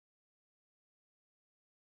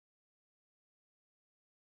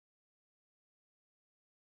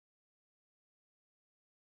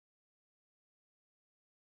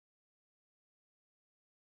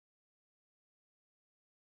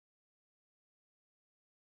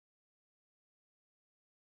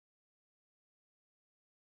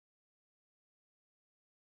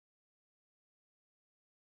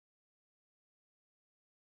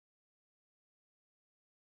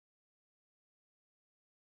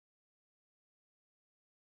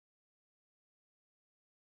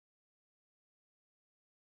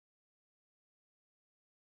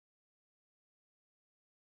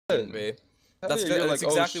shouldn't be. That's like,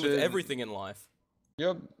 exactly oh, with shit. everything in life.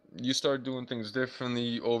 Yep, you start doing things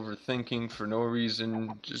differently, overthinking for no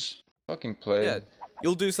reason, just fucking play. Yeah,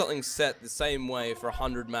 you'll do something set the same way for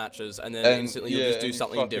 100 matches, and then instantly you'll yeah, just do and you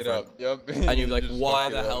something fuck different. it up. Yep. And you'll be like, just why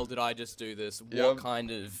fuck the it hell up. did I just do this? Yep. What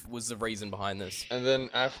kind of was the reason behind this? And then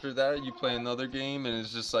after that, you play another game, and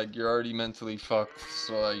it's just like you're already mentally fucked,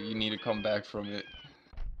 so like you need to come back from it.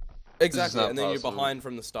 Exactly, and then possible. you're behind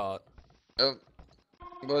from the start. Yep.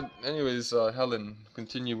 But anyways, Helen,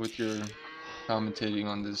 continue with your commentating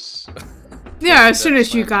on this. Yeah, as soon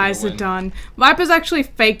as you guys are done. Viper's actually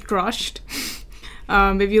fake rushed.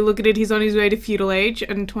 If you look at it, he's on his way to feudal age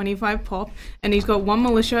and 25 pop, and he's got 1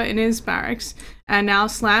 militia in his barracks, and now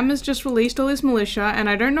Slam has just released all his militia, and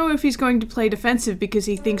I don't know if he's going to play defensive because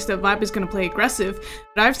he thinks that Viper's going to play aggressive,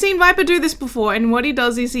 but I've seen Viper do this before, and what he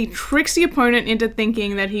does is he tricks the opponent into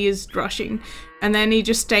thinking that he is rushing, and then he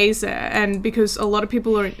just stays there, and because a lot of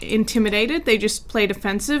people are intimidated, they just play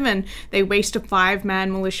defensive, and they waste a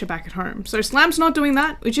 5-man militia back at home. So Slam's not doing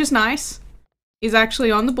that, which is nice. He's actually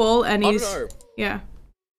on the ball, and he's... I don't know. Yeah.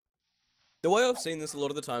 The way I've seen this a lot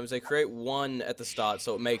of the times, they create 1 at the start,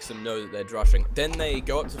 so it makes them know that they're drushing. Then they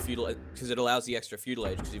go up to feudal, because it allows the extra feudal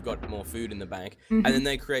age, because you've got more food in the bank. And then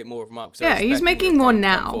they create more of them up. So yeah, he's making more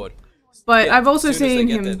now. But yeah, I've also seen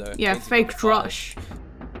him, fake drush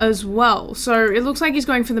as well. So it looks like he's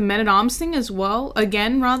going for the men-at-arms thing as well,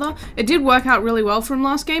 again, rather. It did work out really well for him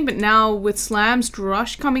last game, but now with Slam's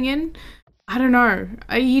drush coming in, I don't know.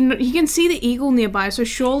 He can see the eagle nearby, so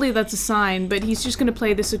surely that's a sign, but he's just going to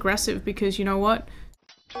play this aggressive because, you know what?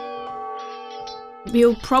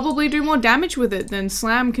 He'll probably do more damage with it than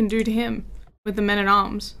Slam can do to him with the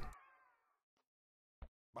men-at-arms.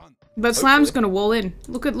 But Slam's going to wall in.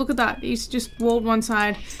 Look at that. He's just walled one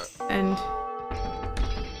side and...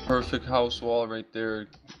 Perfect house wall right there.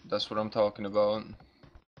 That's what I'm talking about.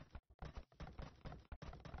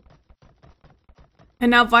 And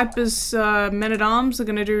now Viper's men-at-arms are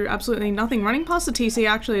going to do absolutely nothing, running past the TC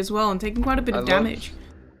actually as well and taking quite a bit of damage.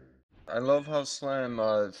 I love how Slam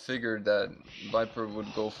figured that Viper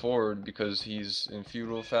would go forward because he's in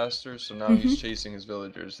feudal faster, so now he's chasing his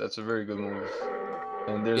villagers. That's a very good move.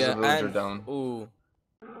 And there's a villager down. Ooh,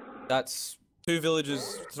 that's 2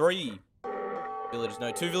 villagers, 3 villagers.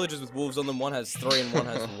 No, 2 villagers with wolves on them. One has 3 and one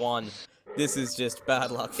has 1. This is just bad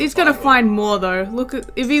luck for He's gonna find more though. Look at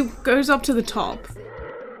if he goes up to the top.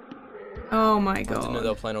 Oh my god. I didn't know they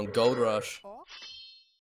were playing on Gold Rush.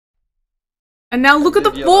 And now look at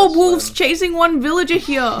the 4 wolves chasing 1 villager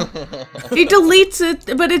here. He deletes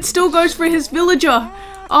it, but it still goes for his villager.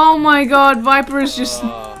 Oh my god, Viper is just...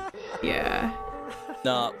 yeah.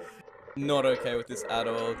 Nah, not okay with this at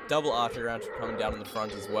all. Double archer round coming down in the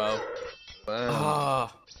front as well.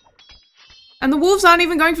 And the wolves aren't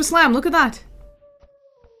even going for Slam, look at that.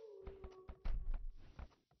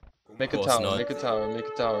 Make a tower, make a tower, make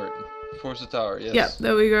a tower. Force a tower, yes. Yep,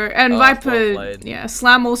 there we go. And Viper, yeah,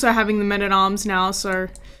 Slam also having the men-at-arms now, so...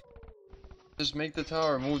 Just make the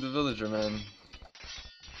tower, move the villager, man.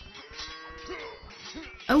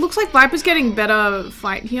 It looks like Viper's getting better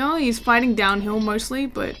fight here. He's fighting downhill mostly,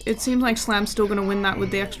 but it seems like Slam's still gonna win that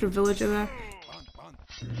with the extra villager there.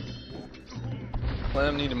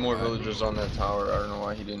 Slam needed more villagers on that tower. I don't know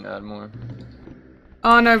why he didn't add more.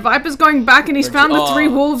 Oh no, Viper's going back and he's found the 3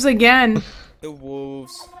 wolves again. The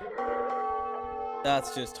wolves.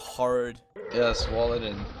 That's just horrid. Yes, wall it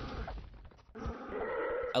in.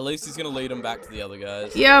 At least he's gonna lead them back to the other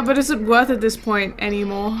guys. Yeah, but is it worth at this point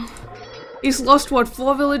anymore? He's lost, what,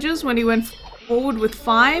 4 villagers when he went forward with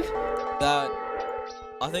 5?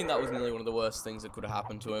 I think that was nearly one of the worst things that could have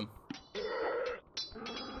happened to him.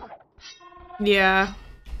 Yeah.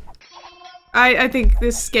 I think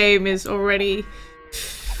this game is already...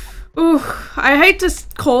 Ooh, I hate to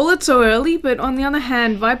call it so early, but on the other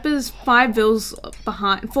hand, Viper's 4 vills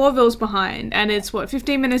behind, and it's, what,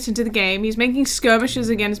 15 minutes into the game. He's making skirmishes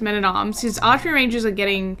against men-at-arms. His archery ranges are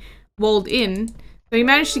getting walled in, so he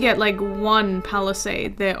managed to get, like, 1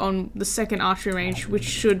 palisade there on the 2nd archery range, which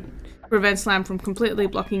should prevent Slam from completely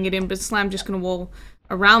blocking it in, but Slam just gonna wall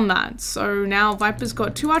around that. So now Viper's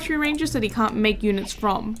got 2 archery ranges that he can't make units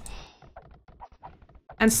from.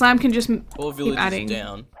 And Slam can just keep adding.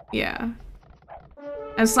 Down. Yeah.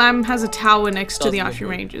 And Slam has a tower next to the archery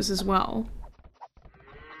ranges as well.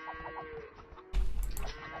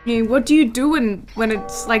 I mean, what do you do when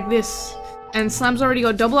it's like this? And Slam's already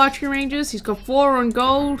got double archery ranges, he's got 4 on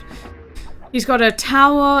gold. He's got a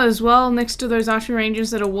tower as well next to those archery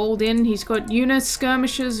ranges that are walled in. He's got units,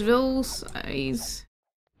 skirmishers, vills. He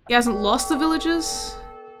hasn't lost the villagers.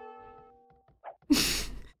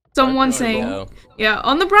 Someone saying, yeah,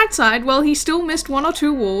 on the bright side, well, he still missed 1 or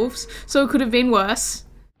 2 wolves, so it could have been worse.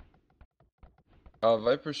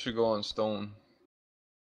 Viper should go on stone.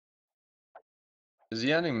 Is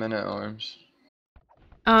he adding men at arms?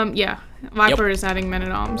 Yeah. Viper is adding men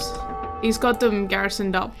at arms. He's got them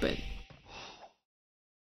garrisoned up, but...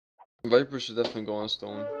 Viper should definitely go on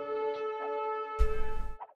stone.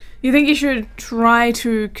 You think he should try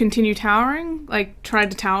to continue towering? Like, try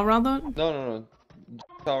to tower, rather? No.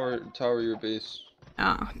 Tower your base.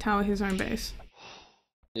 Ah, tower his own base.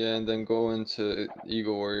 Yeah, and then go into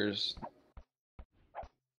Eagle Warriors.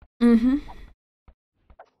 Mm-hmm.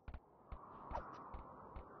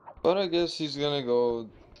 But I guess he's gonna go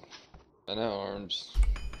men at arms.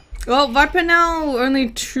 Well, Viper now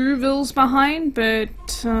only 2 vills behind, but,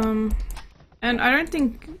 and I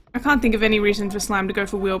can't think of any reason for Slam to go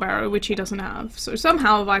for Wheelbarrow, which he doesn't have. So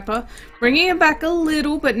somehow Viper bringing it back a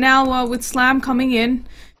little, but now with Slam coming in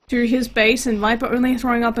to his base and Viper only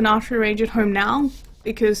throwing up an archery range at home now,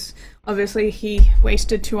 because obviously he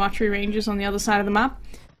wasted 2 archery ranges on the other side of the map.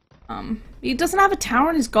 He doesn't have a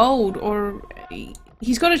tower in his gold, or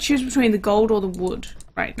he's got to choose between the gold or the wood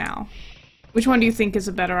right now. Which one do you think is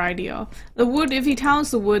a better idea? The wood, if he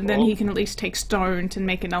towers the wood, then he can at least take stone to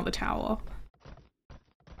make another tower.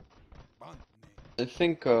 I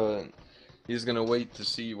think he's gonna wait to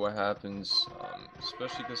see what happens,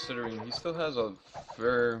 especially considering he still has a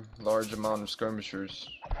very large amount of skirmishers.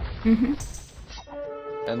 Mm-hmm.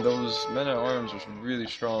 And those men at arms are really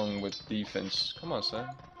strong with defense. Come on, Sam.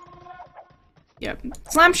 Yep.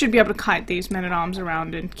 Slam should be able to kite these men at arms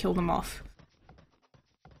around and kill them off.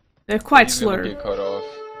 They're quite slow. He's gonna get cut off.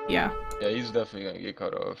 Yeah. Yeah, he's definitely gonna get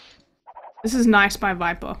cut off. This is nice by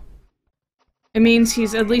Viper. It means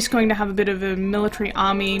he's at least going to have a bit of a military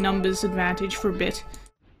army numbers advantage for a bit.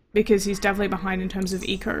 Because he's definitely behind in terms of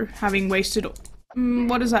eco, having wasted,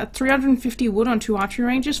 what is that, 350 wood on 2 archery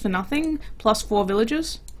ranges for nothing, plus 4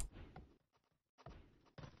 villagers?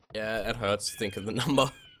 Yeah, it hurts to think of the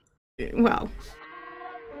number. Well.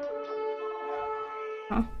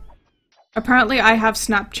 Huh. Apparently I have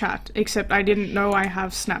Snapchat, except I didn't know I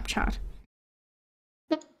have Snapchat.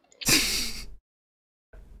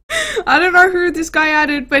 I don't know who this guy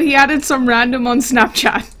added, but he added some random on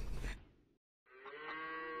Snapchat.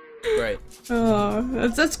 Great. Oh,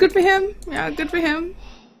 that's good for him. Yeah, good for him.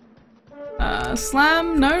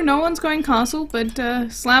 Slam, no one's going castle,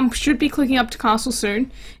 but Slam should be clicking up to castle soon.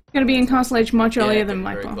 He's gonna be in castle age much earlier than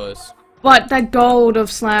Viper. But that gold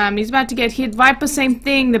of Slam, he's about to get hit. Viper, same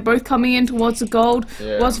thing. They're both coming in towards the gold.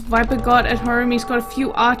 Yeah. What's Viper got at home? He's got a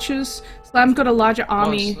few archers. Slam's got a larger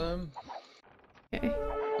army. Okay.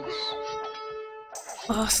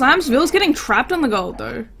 Oh, Slam's Ville's getting trapped on the gold,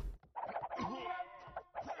 though.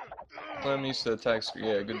 Slam needs to attack.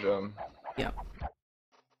 Yeah, good job. Yep.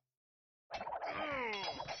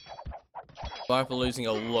 Viper losing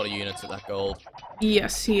a lot of units at that gold.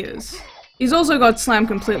 Yes, he is. He's also got Slam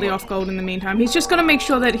completely off gold in the meantime. He's just got to make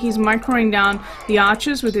sure that he's microing down the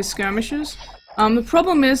archers with his skirmishers. The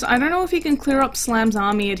problem is, I don't know if he can clear up Slam's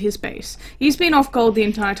army at his base. He's been off gold the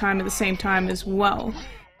entire time at the same time as well.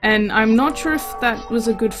 And I'm not sure if that was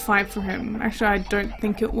a good fight for him. Actually, I don't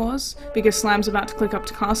think it was, because Slam's about to click up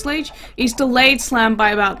to Castle Age. He's delayed Slam by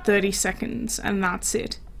about 30 seconds, and that's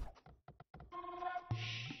it.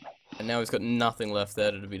 And now he's got nothing left there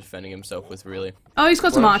to be defending himself with, really. Oh, he's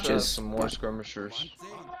got some archers. Some more skirmishers.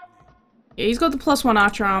 Yeah, he's got the +1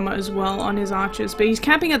 archer armor as well on his archers, but he's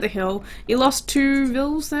camping at the hill. He lost 2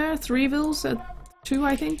 vills there, 3 vills, 2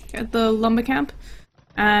 I think, at the lumber camp.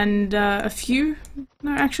 And a few,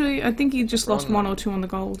 no actually, I think he just lost 1 or 2 on the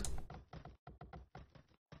gold.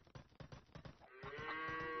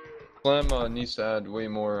 Slam needs to add way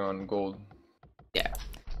more on gold. Yeah.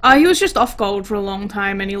 He was just off gold for a long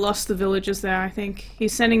time and he lost the villagers there, I think.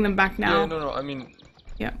 He's sending them back now. Yeah, no, I mean...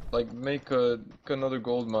 Yeah. Like, make another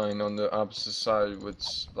gold mine on the opposite side with,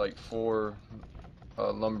 like, 4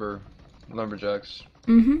 lumberjacks.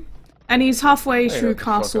 Mm-hmm. And he's halfway through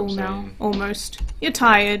castle now, almost. You're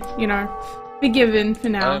tired, you know. Be given for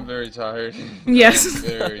now. I am very tired. Yes.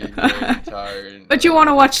 Very, very tired. But you want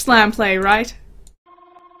to watch Slam play, right?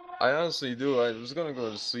 I honestly do. I was gonna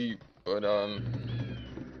go to sleep, but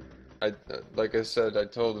like I said, I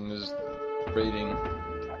told him his rating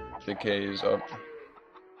decay is up.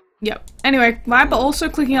 Yep. Anyway, Viper also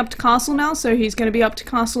clicking up to castle now, so he's going to be up to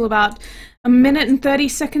castle about 1 minute and 30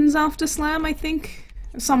 seconds after Slam, I think.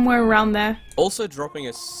 Somewhere around there. Also dropping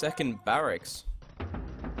a second barracks.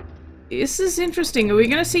 This is interesting. Are we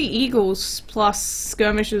going to see eagles plus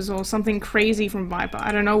skirmishes or something crazy from Viper?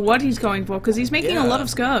 I don't know what he's going for, because he's making a lot of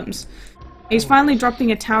skirms. He's finally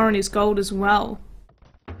dropping a tower on his gold as well.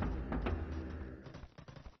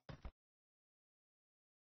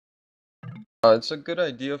 It's a good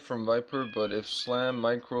idea from Viper, but if Slam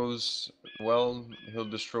micros well, he'll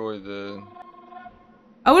destroy the.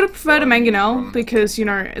 I would have preferred a Mangonel from... because, you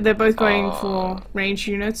know, they're both going for range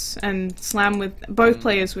units and Slam with both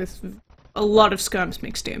players with a lot of skirms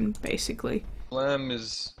mixed in, basically. Slam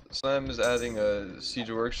is adding a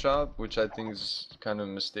Siege Workshop, which I think is kind of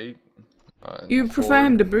a mistake. You prefer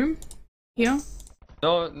him to boom? Here?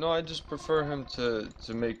 No, I just prefer him to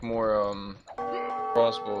make more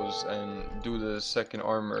crossbows and do the second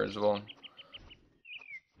armor as well.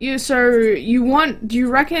 Yeah, so do you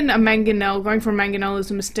reckon a Mangonel, going for a Mangonel is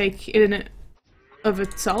a mistake in it of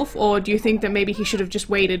itself, or do you think that maybe he should have just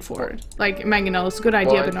waited for it? Like, Mangonel is a good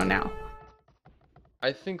idea, but not now.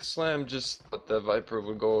 I think Slam just thought that Viper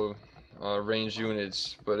would go range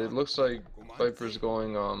units, but it looks like Viper's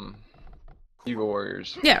going Eagle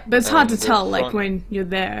Warriors. Yeah, but it's hard to tell, like, when you're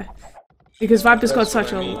there. Because Viper's got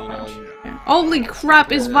such a large... Yeah. Holy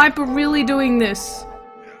crap, is Viper really doing this?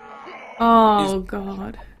 Oh,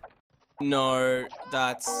 God. No,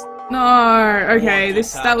 that's... No, okay,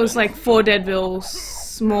 that was like 4 dead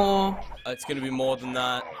vills, more... It's gonna be more than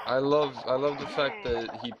that. I love the fact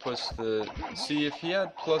that he puts the... See, if he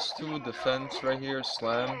had +2 defense right here,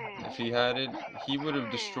 Slam, if he had it, he would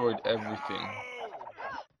have destroyed everything.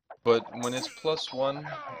 But when it's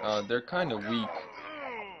 +1, they're kind of weak.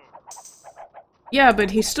 Yeah,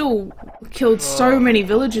 but he still killed so many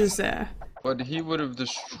villagers there. But he would have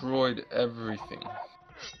destroyed everything.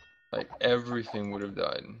 Like, everything would have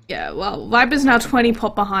died. Yeah, well, Viper's now 20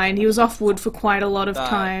 pop behind. He was off wood for quite a lot of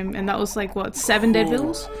time, and that was like, what, 7 dead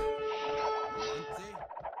vills?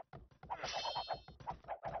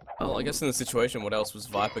 Well, I guess in the situation, what else was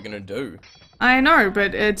Viper gonna do? I know,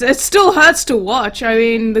 but it still hurts to watch. I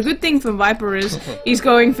mean, the good thing for Viper is he's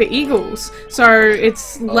going for eagles, so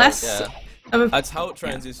it's less... Yeah. That's how it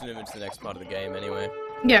transitioned him into the next part of the game, anyway.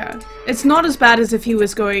 Yeah, it's not as bad as if he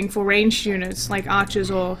was going for ranged units like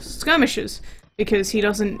archers or skirmishers, because he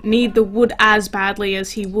doesn't need the wood as badly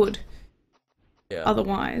as he would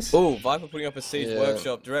otherwise. Oh, Viper putting up a siege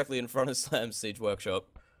workshop directly in front of Slam's siege workshop.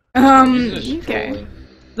 Okay.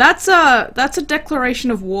 That's a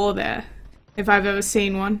declaration of war there, if I've ever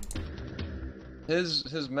seen one.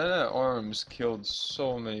 His men-at-arms killed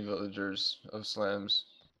so many villagers of Slam's.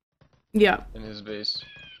 Yeah. In his base.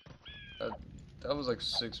 That was like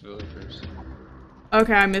 6 villagers.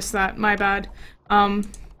 Okay, I missed that. My bad.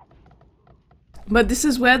 But this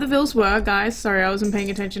is where the vills were, guys. Sorry, I wasn't paying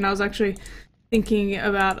attention. I was actually thinking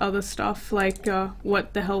about other stuff, like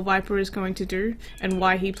what the hell Viper is going to do and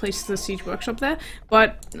why he placed the siege workshop there.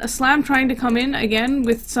 But Slam trying to come in again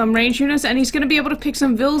with some range units, and he's going to be able to pick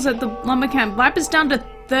some vills at the lumber camp. Viper's down to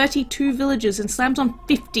 32 villagers and Slam's on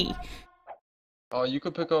 50. Oh, you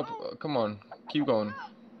could pick up. Come on, keep going.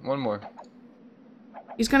 One more.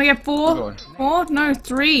 He's gonna get 4? 4? No,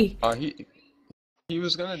 3. He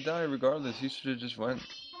was gonna die regardless. He should have just went.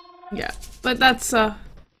 Yeah, but that's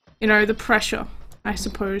you know, the pressure, I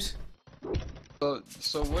suppose.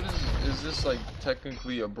 So what is this, like,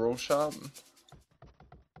 technically a bro shop?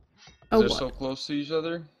 They're so close to each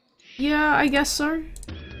other? Yeah, I guess so.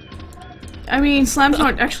 I mean, Slam's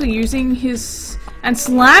not actually using his... And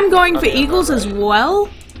Slam going for eagles as well?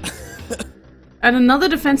 And another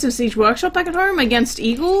defensive siege workshop back at home against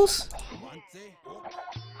eagles?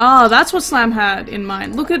 Oh, that's what Slam had in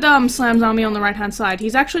mind. Look at Slam's army on the right-hand side.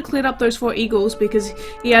 He's actually cleared up those 4 eagles because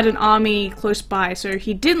he had an army close by, so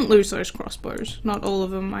he didn't lose those crossbows. Not all of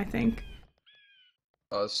them, I think.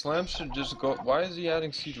 Slam should just go... Why is he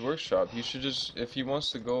adding Siege Workshop? He should just... If he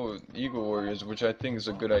wants to go Eagle Warriors, which I think is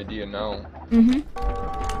a good idea now.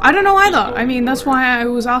 I don't know either. I mean, that's why I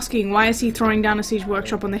was asking, why is he throwing down a Siege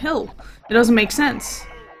Workshop on the hill? It doesn't make sense.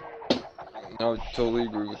 I totally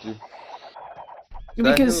agree with you.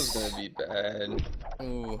 Because... That hill's gonna be bad.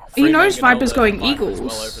 Ooh, he knows Viper's going eagles. Well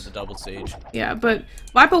over the double siege. Yeah, but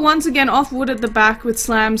Viper once again off wood at the back with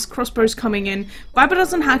Slam's crossbows coming in. Viper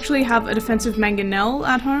doesn't actually have a defensive Mangonel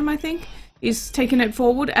at home, I think. He's taken it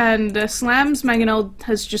forward, and Slam's Mangonel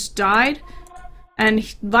has just died. And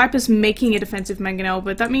Viper's making a defensive Mangonel,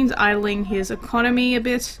 but that means idling his economy a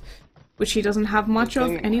bit, which he doesn't have much of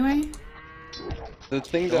anyway. The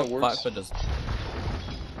thing that works... Viper does...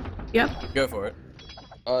 Yep. Go for it.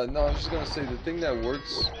 No, I was just gonna say, the thing that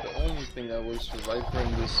works, the only thing that works for Viper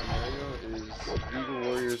in this scenario is Eagle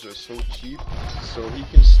Warriors are so cheap, so he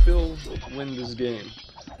can still win this game.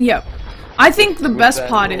 Yep. I think the best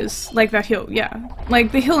part is, like, that hill, yeah.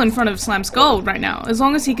 Like, the hill in front of Slam's Gold right now. As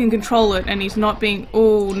long as he can control it and he's not being...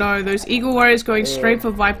 Oh, no, those Eagle Warriors going straight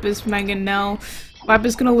for Viper's Mangonel.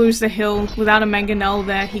 Viper's gonna lose the hill. Without a Mangonel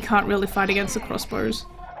there, he can't really fight against the crossbows.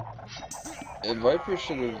 And Viper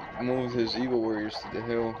should have moved his Eagle Warriors to the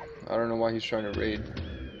hill. I don't know why he's trying to raid.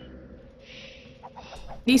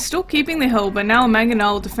 He's still keeping the hill, but now a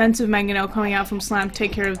Mangonel, defensive Mangonel coming out from Slam to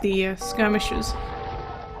take care of the skirmishers.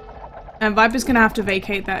 And Viper's gonna have to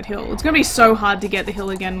vacate that hill. It's gonna be so hard to get the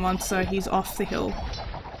hill again once he's off the hill.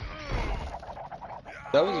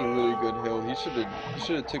 That was a really good hill. He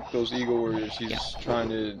should have took those Eagle Warriors he's trying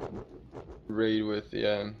to raid with,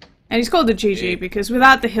 yeah. And he's called the GG because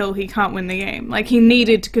without the hill he can't win the game. Like, he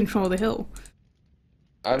needed to control the hill.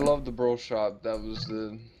 I love the bro shot. That was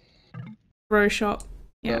the bro shot.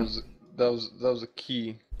 Yeah. That was a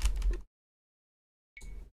key.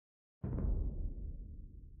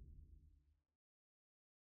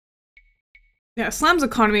 Yeah, Slam's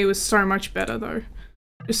economy was so much better though.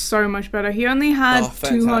 Just so much better. He only had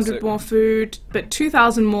 200 more food, but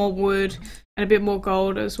 2,000 more wood and a bit more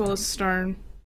gold as well as stone.